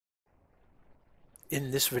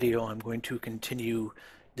In this video, I'm going to continue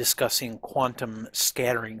discussing quantum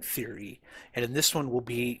scattering theory. And in this one, we'll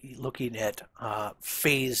be looking at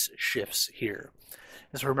phase shifts here.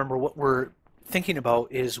 And so remember, what we're thinking about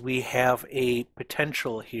is we have a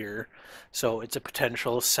potential here. So it's a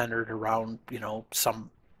potential centered around,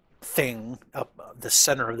 some thing up the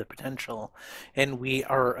center of the potential, and we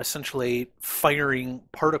are essentially firing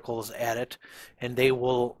particles at it, and they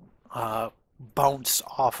will bounce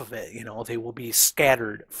off of it. They will be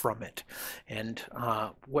scattered from it. And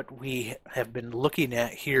what we have been looking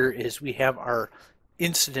at here is we have our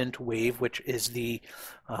incident wave, which is the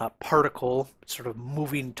particle sort of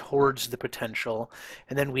moving towards the potential,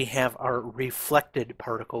 and then we have our reflected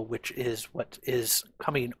particle, which is what is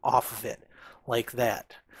coming off of it, like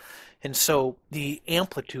that. And so the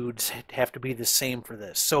amplitudes have to be the same for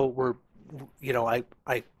this. So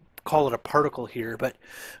I call it a particle here, but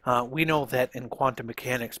we know that in quantum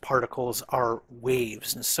mechanics, particles are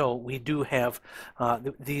waves. And so we do have,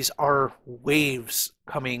 these are waves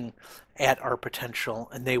coming at our potential,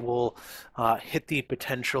 and they will hit the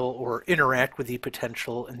potential or interact with the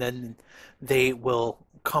potential, and then they will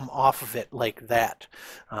come off of it like that.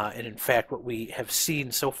 And in fact, what we have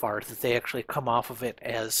seen so far is that they actually come off of it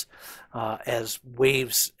as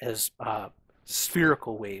waves, as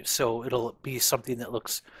spherical waves. So it'll be something that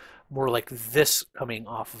looks more like this coming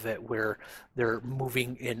off of it, where they're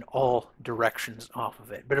moving in all directions off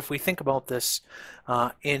of it. But if we think about this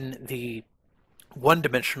in the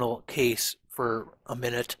one-dimensional case for a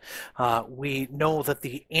minute, we know that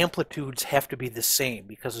the amplitudes have to be the same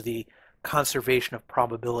because of the conservation of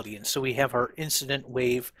probability. And so we have our incident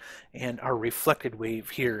wave and our reflected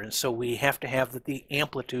wave here. And so we have to have that the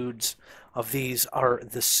amplitudes of these are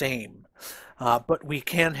the same. But we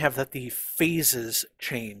can have that the phases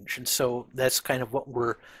change. And so that's kind of what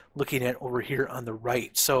we're looking at over here on the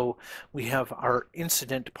right. So we have our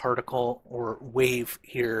incident particle or wave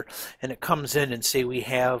here, and it comes in, and say we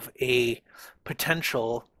have a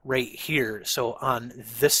potential right here. So on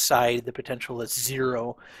this side, the potential is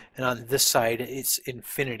 0, and on this side, it's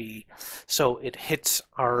infinity. So it hits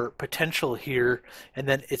our potential here, and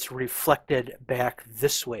then it's reflected back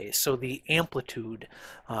this way. So the amplitude,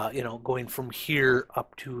 going from here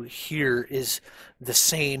up to here is the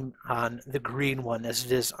same on the green one as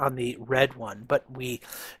it is on the red one, but we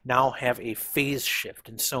now have a phase shift.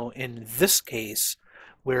 And so in this case,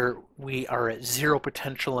 where we are at 0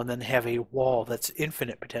 potential and then have a wall that's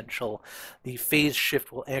infinite potential, the phase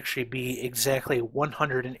shift will actually be exactly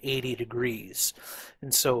 180 degrees.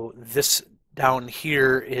 And so this down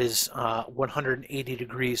here is 180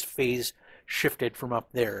 degrees phase shifted from up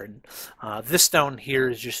there. And this down here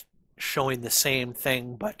is just showing the same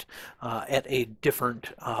thing, but at a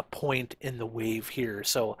different point in the wave here.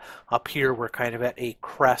 So up here we're kind of at a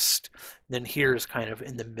crest, then here is kind of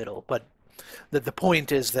in the middle. But the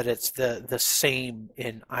point is that it's the same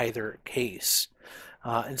in either case.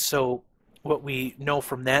 And so what we know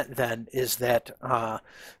from that then is that,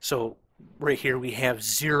 so right here we have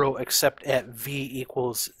 0 except at v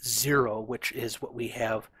equals 0, which is what we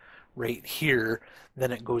have right here.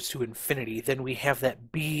 Then it goes to infinity. Then we have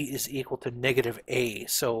that b is equal to negative a.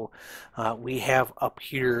 So we have up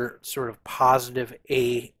here sort of positive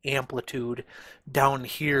a amplitude. Down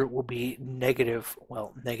here will be negative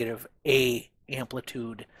a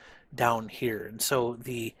amplitude down here. And so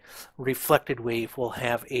the reflected wave will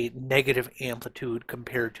have a negative amplitude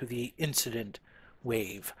compared to the incident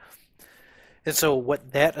wave. And so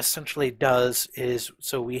what that essentially does is,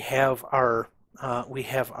 so we have our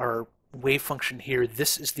wave function here.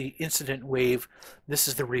 This is the incident wave, this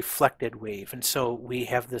is the reflected wave, and so we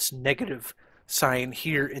have this negative sign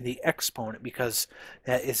here in the exponent because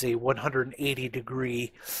that is a 180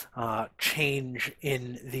 degree change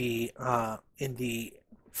in the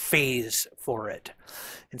phase for it.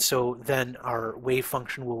 And so then our wave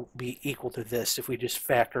function will be equal to this if we just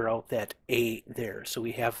factor out that a there. So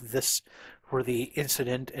we have this for the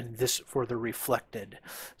incident and this for the reflected.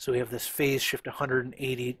 So we have this phase shift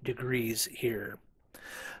 180 degrees here.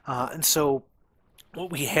 And so what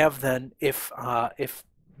we have then, if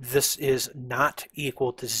this is not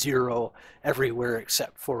equal to 0 everywhere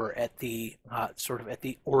except for at the sort of at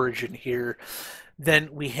the origin here, then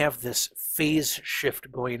we have this phase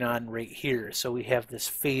shift going on right here. So we have this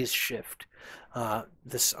phase shift,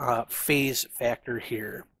 this phase factor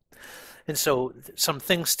here. And so some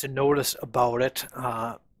things to notice about it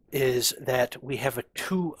is that we have a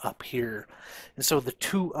 2 up here. And so the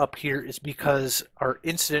 2 up here is because our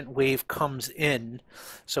incident wave comes in.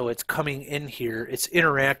 So it's coming in here. It's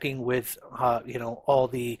interacting with, all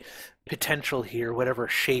the potential here, whatever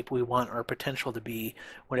shape we want our potential to be.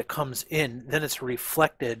 When it comes in, then it's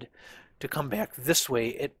reflected to come back this way.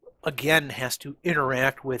 It again has to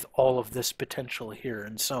interact with all of this potential here.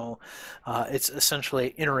 And so it's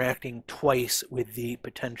essentially interacting twice with the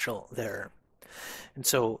potential there. And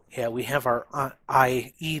so, yeah, we have our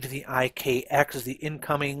e to the ikx is the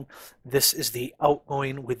incoming. This is the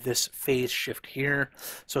outgoing with this phase shift here.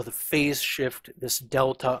 So the phase shift, this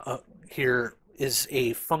delta here, is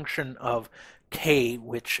a function of k,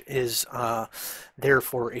 which is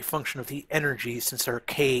therefore a function of the energy, since our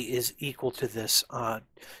k is equal to this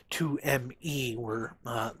 2me, where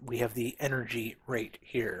we have the energy right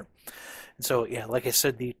here. And so, yeah, like I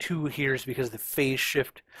said, the 2 here is because of the phase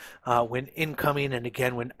shift when incoming and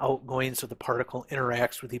again when outgoing, so the particle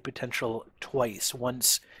interacts with the potential twice,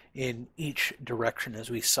 once in each direction, as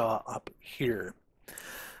we saw up here.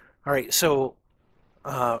 All right, so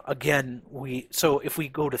again, so if we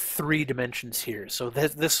go to 3 dimensions here, so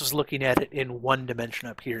this is looking at it in 1 dimension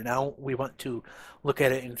up here. Now we want to look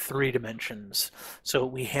at it in 3 dimensions. So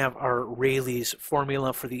we have our Rayleigh's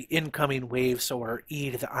formula for the incoming wave. So our e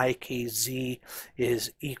to the ikz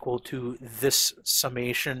is equal to this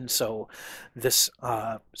summation. So this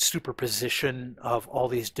superposition of all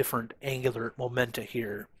these different angular momenta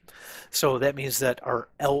here. So that means that our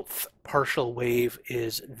nth partial wave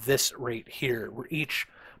is this right here, where each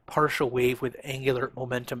partial wave with angular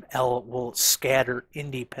momentum L will scatter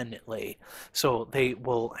independently. So they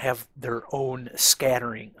will have their own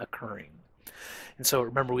scattering occurring. And so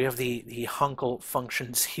remember, we have the Hankel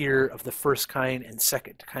functions here of the first kind and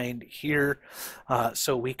second kind here.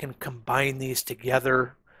 So we can combine these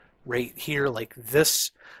together right here like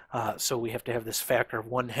this. So we have to have this factor of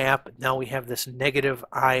 1/2. But now we have this negative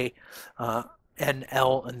I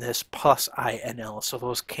NL and this plus INL. So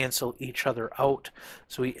those cancel each other out.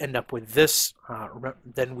 So we end up with this.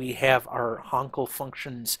 Then we have our Hankel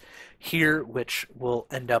functions here, which will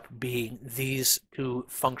end up being these 2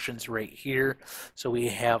 functions right here. So we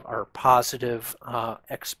have our positive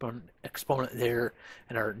exponent there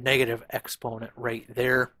and our negative exponent right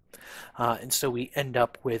there. And so we end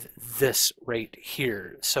up with this right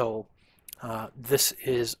here. So this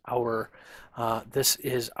is our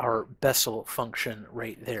Bessel function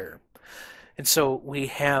right there. And so we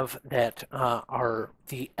have that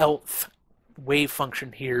the nth wave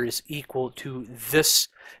function here is equal to this.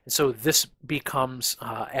 And so this becomes,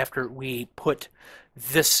 after we put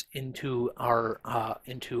this into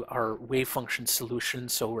our wave function solution,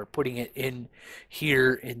 so we're putting it in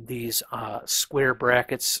here in these square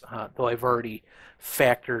brackets, though I've already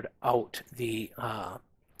factored out the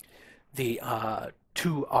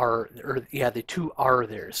 2r, or yeah, the 2r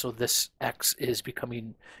there. So this x is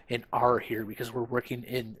becoming an r here because we're working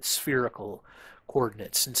in spherical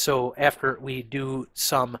coordinates. And so after we do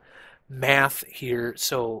some math here,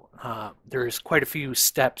 so there's quite a few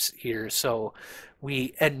steps here. So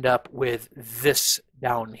we end up with this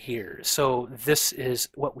down here. So this is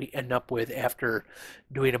what we end up with after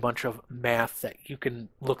doing a bunch of math that you can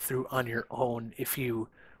look through on your own if you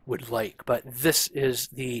would like. But this is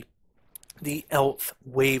the nth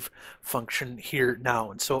wave function here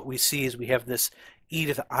now. And so what we see is we have this e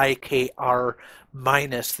to the ikr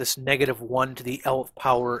minus this -1 to the nth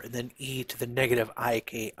power, and then e to the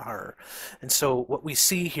 -ikr. And so what we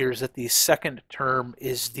see here is that the second term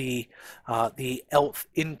is the nth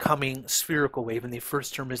incoming spherical wave, and the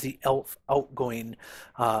first term is the nth outgoing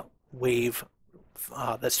wave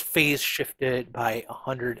that's phase shifted by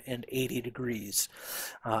 180 degrees.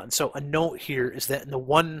 And so a note here is that in the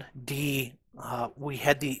 1D, we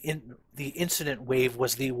had the incident wave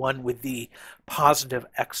was the one with the positive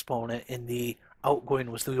exponent, and the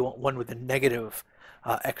outgoing was the one with the negative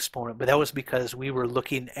exponent. But that was because we were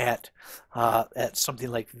looking at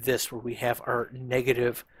something like this, where we have our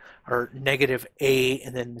negative a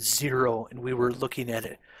and then 0, and we were looking at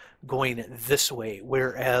it going this way.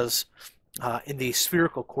 Whereas in the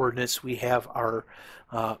spherical coordinates, we have our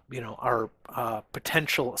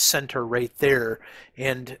potential center right there,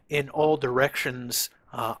 and in all directions,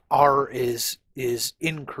 r is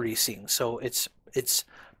increasing, so it's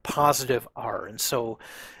positive r, and so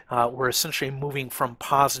we're essentially moving from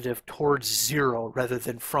positive towards 0 rather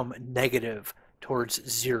than from negative towards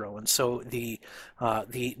 0, and so the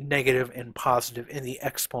negative and positive in the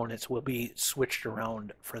exponents will be switched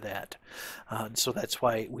around for that. And so that's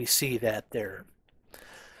why we see that there.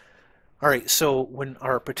 All right, so when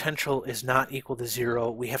our potential is not equal to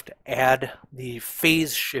zero, we have to add the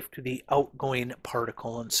phase shift to the outgoing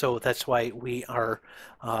particle, and so that's why we are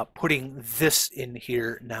putting this in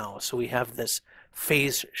here now. So we have this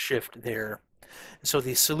phase shift there. So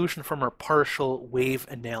the solution from our partial wave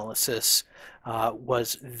analysis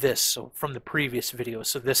was this, so from the previous video.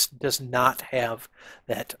 So this does not have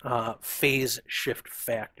that phase shift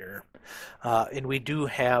factor. And we do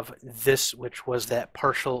have this, which was that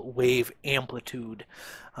partial wave amplitude.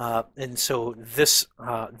 And so this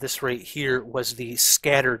right here was the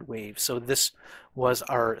scattered wave. So this was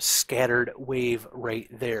our scattered wave right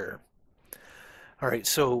there. All right,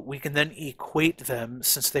 so we can then equate them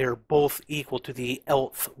since they are both equal to the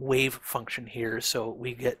nth wave function here. So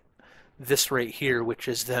we get this right here, which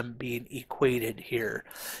is them being equated here.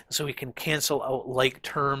 So we can cancel out like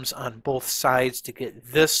terms on both sides to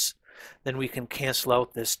get this. Then we can cancel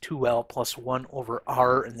out this 2L plus 1 over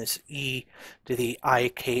R and this E to the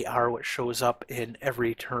IKR, which shows up in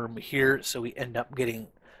every term here. So we end up getting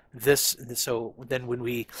this. And so then when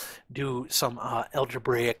we do some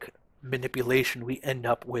algebraic manipulation, we end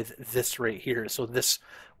up with this right here. So this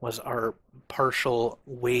was our partial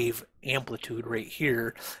wave amplitude right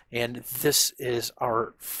here, and this is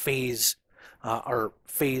our phase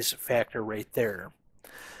factor right there.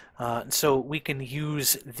 So we can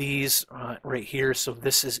use these right here. So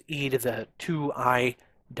this is e to the 2I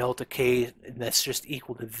delta k, and that's just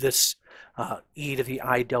equal to this e to the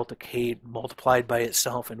I delta k multiplied by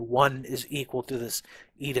itself, and 1 is equal to this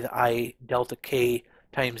e to the I delta k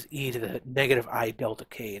times e to the negative I delta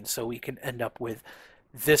k. And so we can end up with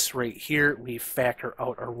this right here. We factor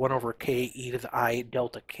out our 1 over k e to the I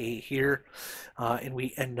delta k here, and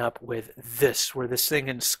we end up with this, where this thing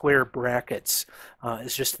in square brackets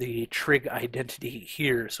is just the trig identity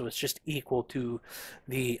here. So it's just equal to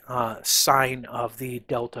the sine of the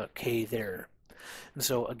delta k there. And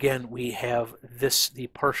so again, we have this, the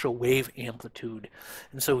partial wave amplitude.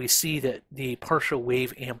 And so we see that the partial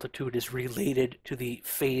wave amplitude is related to the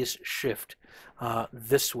phase shift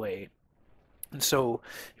this way. And so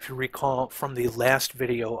if you recall from the last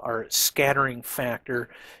video, our scattering factor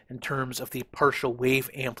in terms of the partial wave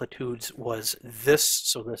amplitudes was this.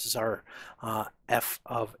 So this is our f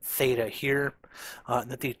of theta here. And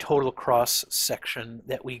that the total cross section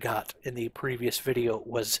that we got in the previous video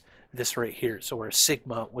was this right here. So our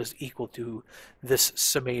sigma was equal to this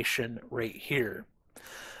summation right here.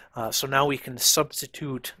 So now we can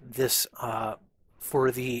substitute this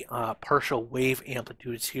for the partial wave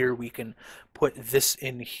amplitudes here. We can put this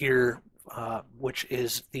in here, which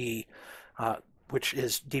is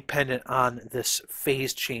dependent on this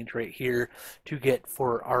phase change right here to get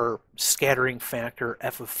for our scattering factor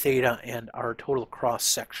f of theta and our total cross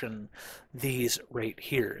section these right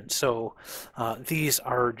here. And so these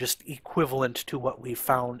are just equivalent to what we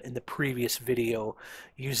found in the previous video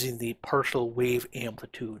using the partial wave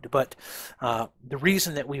amplitude. But the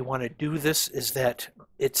reason that we want to do this is that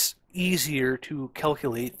it's easier to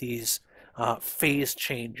calculate these phase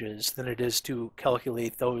changes than it is to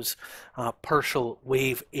calculate those partial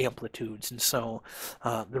wave amplitudes. And so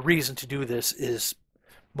the reason to do this is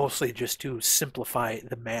mostly just to simplify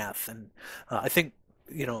the math. And I think,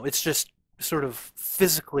 it's just sort of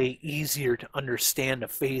physically easier to understand a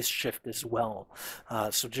phase shift as well.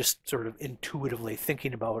 So just sort of intuitively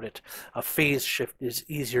thinking about it, a phase shift is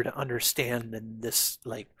easier to understand than this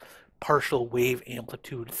like partial wave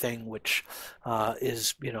amplitude thing, which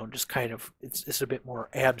is, just kind of, it's a bit more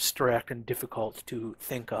abstract and difficult to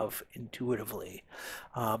think of intuitively.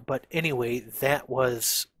 But anyway, that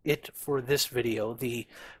was it for this video. The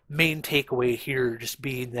main takeaway here just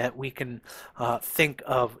being that we can think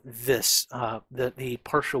of this, the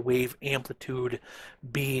partial wave amplitude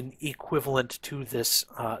being equivalent to this,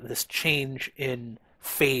 this change in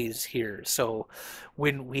phase here. So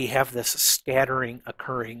when we have this scattering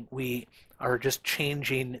occurring, we are just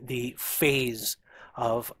changing the phase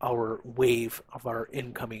of our wave, of our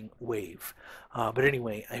incoming wave. But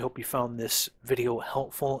anyway, I hope you found this video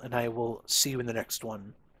helpful, and I will see you in the next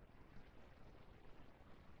one.